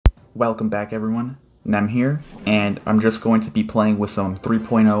Welcome back everyone, Nem here, and I'm just going to be playing with some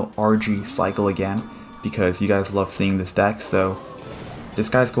 3.0 RG cycle again, because you guys love seeing this deck. So this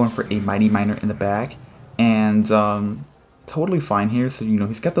guy's going for a Mighty Miner in the back, and totally fine here. So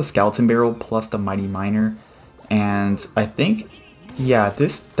he's got the Skeleton Barrel plus the Mighty Miner, and I think, yeah,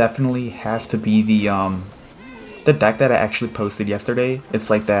 this definitely has to be the deck that I actually posted yesterday. It's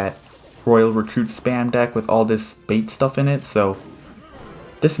like that Royal Recruit spam deck with all this bait stuff in it. So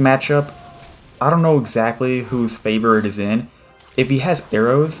this matchup, I don't know exactly whose favor it is in. If he has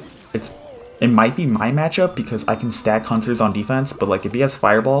arrows, it might be my matchup because I can stack hunters on defense, but like if he has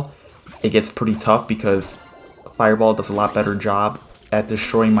fireball, it gets pretty tough because fireball does a lot better job at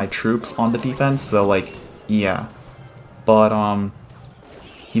destroying my troops on the defense. So like, yeah. But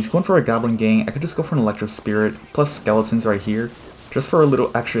he's going for a Goblin Gang. I could just go for an Electro Spirit plus skeletons right here, just for a little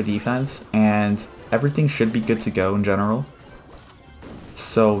extra defense, and everything should be good to go in general.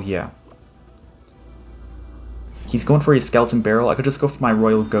 So yeah, he's going for a Skeleton Barrel. I could just go for my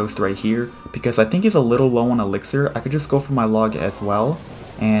Royal Ghost right here because I think he's a little low on Elixir. I could just go for my Log as well.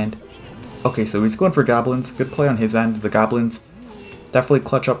 And okay, so he's going for Goblins. Good play on his end. The Goblins definitely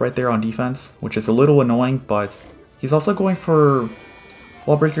clutch up right there on defense, which is a little annoying, but he's also going for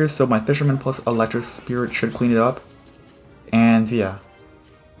Wall Breakers, so my Fisherman plus Electric Spirit should clean it up. And yeah,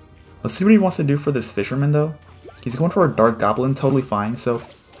 let's see what he wants to do for this Fisherman though. He's going for a Dark Goblin, totally fine. So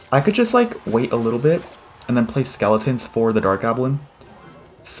I could just like wait a little bit and then play Skeletons for the Dark Goblin.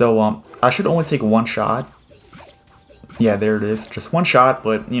 So I should only take one shot. Yeah, there it is, just one shot,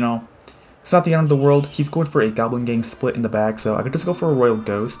 but it's not the end of the world. He's going for a Goblin Gang split in the back, so I could just go for a Royal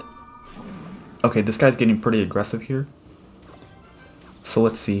Ghost. Okay, this guy's getting pretty aggressive here. So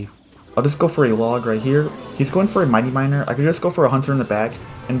let's see. I'll just go for a Log right here. He's going for a Mighty Miner. I could just go for a Hunter in the back.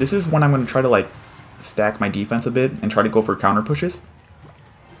 And this is when I'm going to try to like stack my defense a bit and try to go for counter pushes.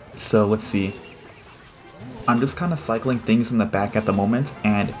 So let's see. I'm just kind of cycling things in the back at the moment,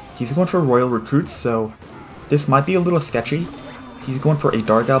 and he's going for Royal Recruits, so this might be a little sketchy. He's going for a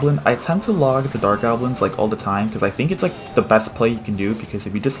Dark Goblin. I tend to log the Dark Goblins like all the time because I think it's like the best play you can do, because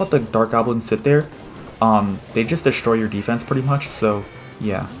if you just let the Dark Goblins sit there, they just destroy your defense pretty much. So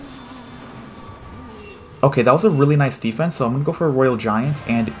yeah. Okay, that was a really nice defense, so I'm going to go for a Royal Giant,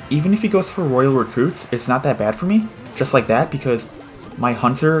 and even if he goes for Royal Recruits, it's not that bad for me, just like that, because my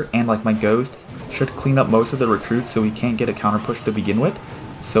Hunter and like my Ghost should clean up most of the recruits so he can't get a counter push to begin with.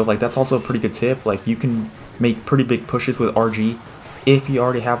 So like that's also a pretty good tip. Like you can make pretty big pushes with RG if you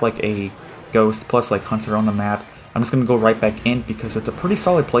already have like a Ghost plus like Hunter on the map. I'm just going to go right back in because it's a pretty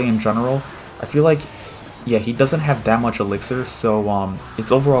solid play in general. I feel like, yeah, he doesn't have that much Elixir, so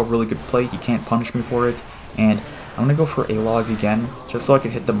it's overall really good play. He can't punish me for it, and I'm going to go for a Log again, just so I can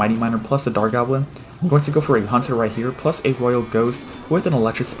hit the Mighty Miner plus the Dark Goblin. I'm going to go for a Hunter right here, plus a Royal Ghost with an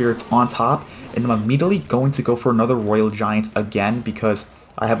Electric Spirit on top, and I'm immediately going to go for another Royal Giant again, because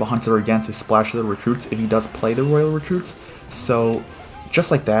I have a Hunter again to splash the recruits if he does play the Royal Recruits. So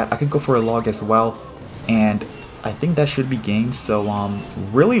just like that, I could go for a Log as well, and I think that should be game. So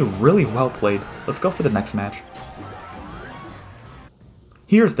really well played. Let's go for the next match.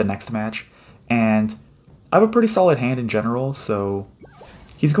 Here's the next match, and I have a pretty solid hand in general. So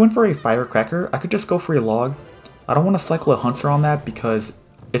he's going for a Firecracker. I could just go for a Log. I don't want to cycle a Hunter on that because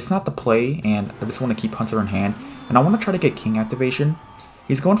it's not the play, and I just want to keep Hunter in hand, and I want to try to get King activation.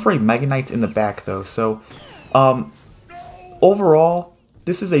 He's going for a Mega Knight in the back though, so overall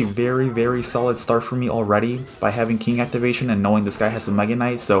this is a very solid start for me already by having King activation and knowing this guy has a Mega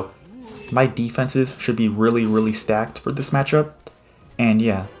Knight. So my defenses should be really stacked for this matchup. And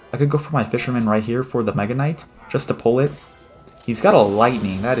yeah, I could go for my Fisherman right here for the Mega Knight just to pull it. He's got a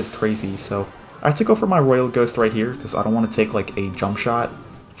Lightning, that is crazy. So I have to go for my Royal Ghost right here because I don't want to take like a jump shot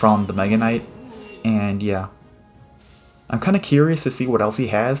from the Mega Knight. And yeah, I'm kind of curious to see what else he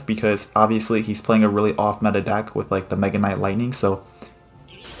has, because obviously he's playing a really off-meta deck with like the Mega Knight Lightning. So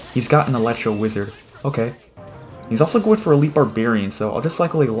he's got an Electro Wizard. Okay. He's also going for a Elite Barbarian, so I'll just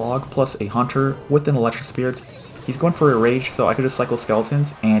cycle a Log plus a Hunter with an Electric Spirit. He's going for a Rage, so I could just cycle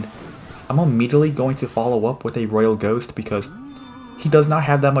Skeletons, and I'm immediately going to follow up with a Royal Ghost because he does not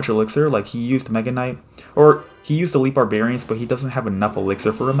have that much Elixir. Like, he used Mega Knight, or he used Elite Barbarians, but he doesn't have enough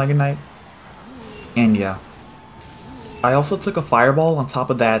Elixir for a Mega Knight. And yeah. I also took a Fireball on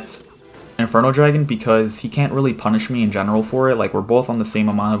top of that Inferno Dragon because he can't really punish me in general for it. Like, we're both on the same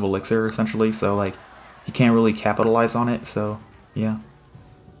amount of Elixir essentially, so like he can't really capitalize on it. So yeah,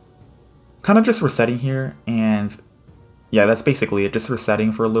 kind of just resetting here, and yeah, that's basically it. Just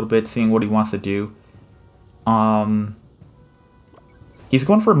resetting for a little bit, seeing what he wants to do. He's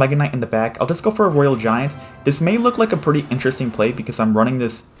going for a Mega Knight in the back. I'll just go for a Royal Giant. This may look like a pretty interesting play because I'm running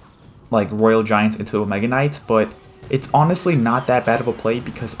this like Royal Giants into a Mega Knight, but it's honestly not that bad of a play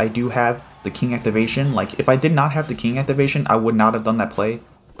because I do have the King activation. Like, if I did not have the King activation, I would not have done that play,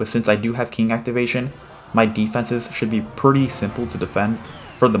 but since I do have King activation, my defenses should be pretty simple to defend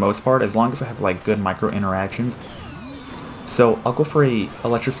for the most part, as long as I have like good micro interactions. So I'll go for a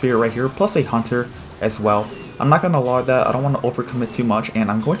Electro Spirit right here, plus a Hunter as well. I'm not going to log that, I don't want to overcommit too much,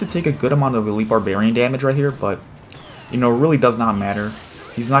 and I'm going to take a good amount of Elite Barbarian damage right here, but, you know, it really does not matter.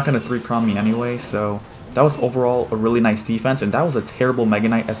 He's not going to 3-crown me anyway, so that was overall a really nice defense, and that was a terrible Mega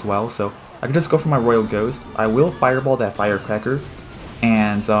Knight as well, so I could just go for my Royal Ghost. I will Fireball that Firecracker,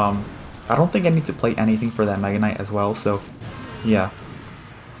 and I don't think I need to play anything for that Mega Knight as well, so yeah.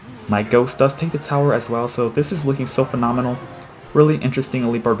 My Ghost does take the tower as well, so this is looking so phenomenal. Really interesting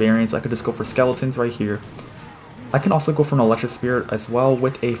Elite Barbarians. I could just go for Skeletons right here. I can also go for an Electric Spirit as well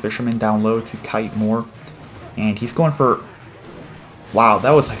with a Fisherman down low to kite more. And he's going for... Wow,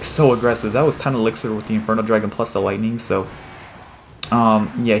 that was like so aggressive. That was 10 Elixir with the Inferno Dragon plus the Lightning, so...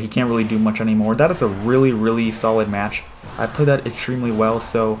 yeah, he can't really do much anymore. That is a really, really solid match. I played that extremely well,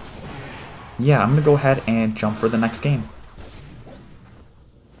 so... Yeah, I'm going to go ahead and jump for the next game.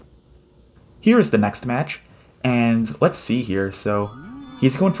 Here is the next match, and let's see here. So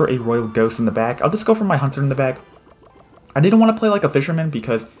he's going for a Royal Ghost in the back. I'll just go for my Hunter in the back. I didn't want to play like a Fisherman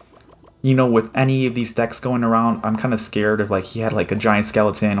because, you know, with any of these decks going around, I'm kind of scared of like he had like a Giant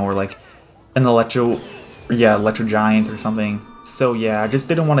Skeleton or like an Electro Giant or something. So yeah, I just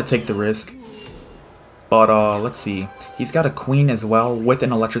didn't want to take the risk. But let's see. He's got a Queen as well with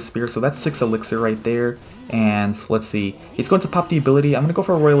an Electric Spear, so that's 6 Elixir right there. And let's see. He's going to pop the ability. I'm going to go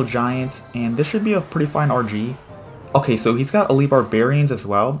for a Royal Giant, and this should be a pretty fine RG. Okay, so he's got Elite Barbarians as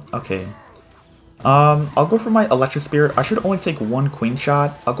well. Okay. I'll go for my Electric Spirit. I should only take 1 Queen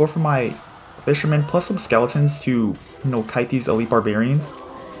shot. I'll go for my Fisherman plus some Skeletons to, you know, kite these Elite Barbarians.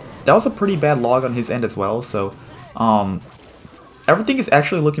 That was a pretty bad log on his end as well, so everything is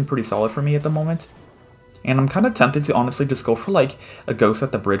actually looking pretty solid for me at the moment. And I'm kind of tempted to honestly just go for like a Ghost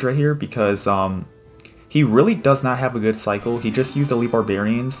at the bridge right here because he really does not have a good cycle. He just used Elite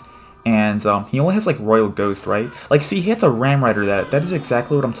Barbarians and he only has like Royal Ghost, right? Like, see, he had a Ram Rider that is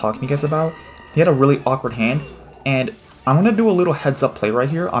exactly what I'm talking to you guys about. He had a really awkward hand, and I'm going to do a little heads up play right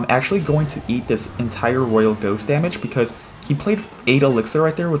here. I'm actually going to eat this entire Royal Ghost damage because he played 8 Elixir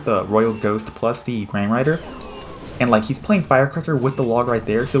right there with the Royal Ghost plus the Ram Rider. And like, he's playing Firecracker with the log right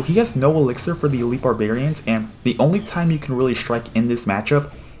there, so he has no Elixir for the Elite Barbarians, and the only time you can really strike in this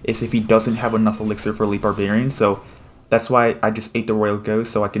matchup is if he doesn't have enough Elixir for Elite Barbarians, so that's why I just ate the Royal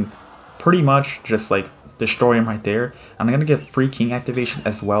Ghost, so I can pretty much just like destroy him right there. I'm going to get free King activation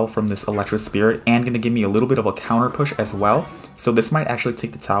as well from this Electric Spirit, and going to give me a little bit of a counter push as well, so this might actually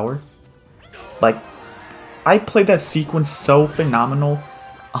take the tower. Like, I played that sequence so phenomenal.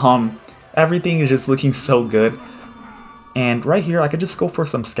 Everything is just looking so good. And right here, I could just go for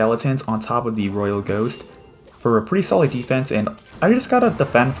some Skeletons on top of the Royal Ghost for a pretty solid defense, and I just gotta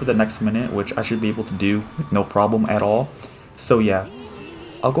defend for the next minute, which I should be able to do with no problem at all. So yeah,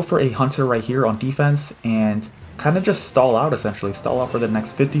 I'll go for a Hunter right here on defense and kind of just stall out, essentially. Stall out for the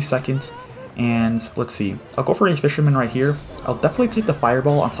next 50 seconds. And let's see, I'll go for a Fisherman right here. I'll definitely take the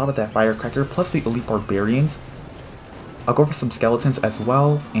Fireball on top of that Firecracker plus the Elite Barbarians. I'll go for some Skeletons as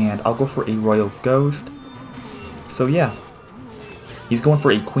well, and I'll go for a Royal Ghost. So yeah, he's going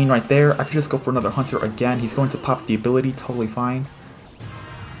for a Queen right there. I could just go for another Hunter again. He's going to pop the ability, totally fine.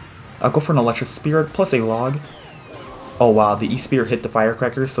 I'll go for an Electric Spirit plus a log. Oh wow, the E-Spirit hit the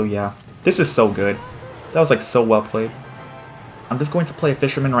Firecracker, so yeah. This is so good. That was like so well played. I'm just going to play a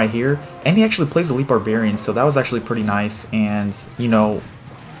Fisherman right here. And he actually plays Elite Barbarian, so that was actually pretty nice. And, you know,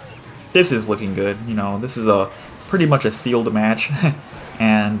 this is looking good. You know, this is a pretty much a sealed match.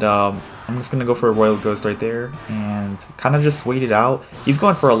 And I'm just going to go for a Royal Ghost right there and kind of just wait it out. He's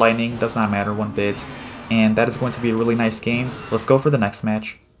going for a Lightning, does not matter one bit. And that is going to be a really nice game. Let's go for the next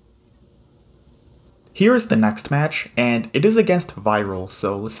match. Here is the next match, and it is against Viral,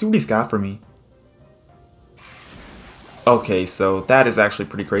 so let's see what he's got for me. Okay, so that is actually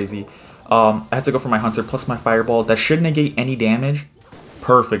pretty crazy. I had to go for my Hunter plus my Fireball. That should negate any damage.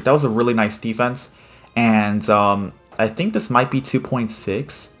 Perfect, that was a really nice defense. And I think this might be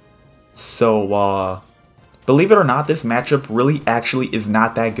 2.6. So, believe it or not, this matchup really actually is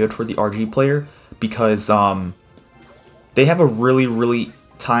not that good for the RG player because they have a really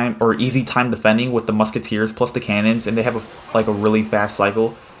easy time defending with the Musketeers plus the cannons, and they have a really fast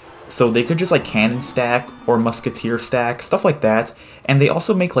cycle. So they could just like cannon stack or Musketeer stack, stuff like that. And they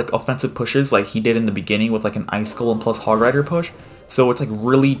also make like offensive pushes like he did in the beginning with like an Ice Golem plus Hog Rider push. So it's like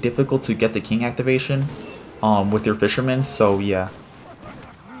really difficult to get the King activation with your Fisherman, so yeah.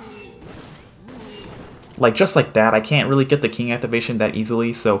 like just like that. I can't really get the king activation that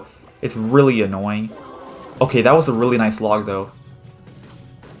easily, so it's really annoying. Okay, that was a really nice log though.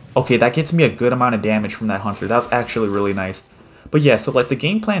 Okay, that gets me a good amount of damage from that hunter. That's actually really nice. But yeah, so like the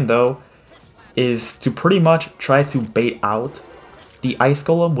game plan though is to pretty much try to bait out the Ice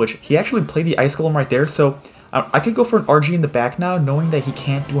Golem, which he actually played the Ice Golem right there, so I could go for an RG in the back now, knowing that he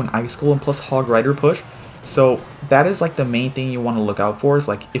can't do an Ice Golem plus Hog Rider push. So that is like the main thing you want to look out for, is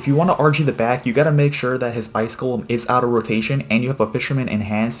like if you want to RG the back, you got to make sure that his Ice Golem is out of rotation and you have a Fisherman in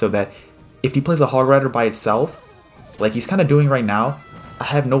hand, so that if he plays a Hog Rider by itself, like he's kind of doing right now, I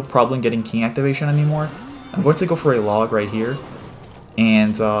have no problem getting king activation anymore. I'm going to go for a log right here,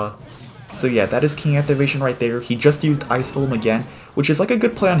 and so yeah, that is king activation right there. He just used Ice Golem again, which is like a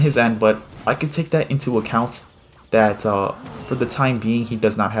good play on his end, but I could take that into account that for the time being he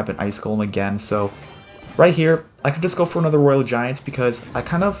does not have an Ice Golem again. So right here, I could just go for another Royal Giant because I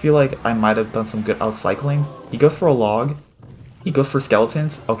kind of feel like I might have done some good outcycling. He goes for a log. He goes for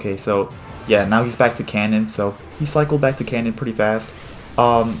skeletons. Okay, so yeah, now he's back to cannon, so he cycled back to cannon pretty fast.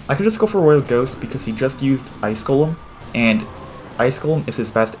 I could just go for Royal Ghost because he just used Ice Golem, and Ice Golem is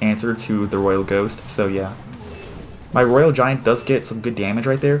his best answer to the Royal Ghost, so yeah. My Royal Giant does get some good damage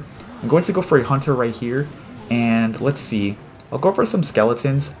right there. I'm going to go for a Hunter right here, and let's see. I'll go for some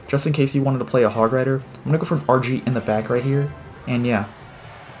Skeletons, just in case he wanted to play a Hog Rider. I'm going to go for an RG in the back right here, and yeah.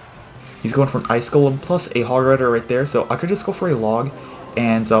 He's going for an Ice Golem plus a Hog Rider right there, so I could just go for a log,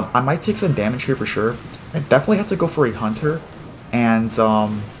 and I might take some damage here for sure. I definitely have to go for a Hunter, and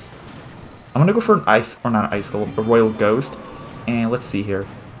I'm going to go for an a Royal Ghost. And let's see here.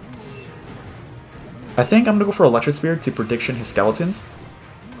 I think I'm gonna go for Electro Spear to prediction his skeletons.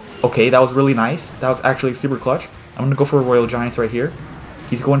 Okay, that was really nice. That was actually super clutch. I'm gonna go for a Royal Giant right here.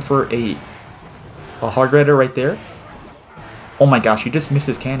 He's going for a Hog Rider right there. Oh my gosh, he just missed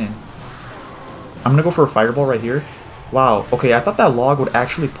his cannon. I'm gonna go for a Fireball right here. Wow, okay, I thought that log would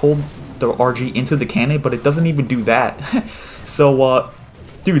actually pull the RG into the cannon, but it doesn't even do that. So,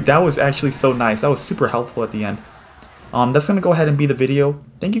 dude, that was actually so nice. That was super helpful at the end. That's going to go ahead and be the video.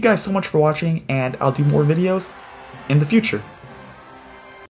 Thank you guys so much for watching, and I'll do more videos in the future.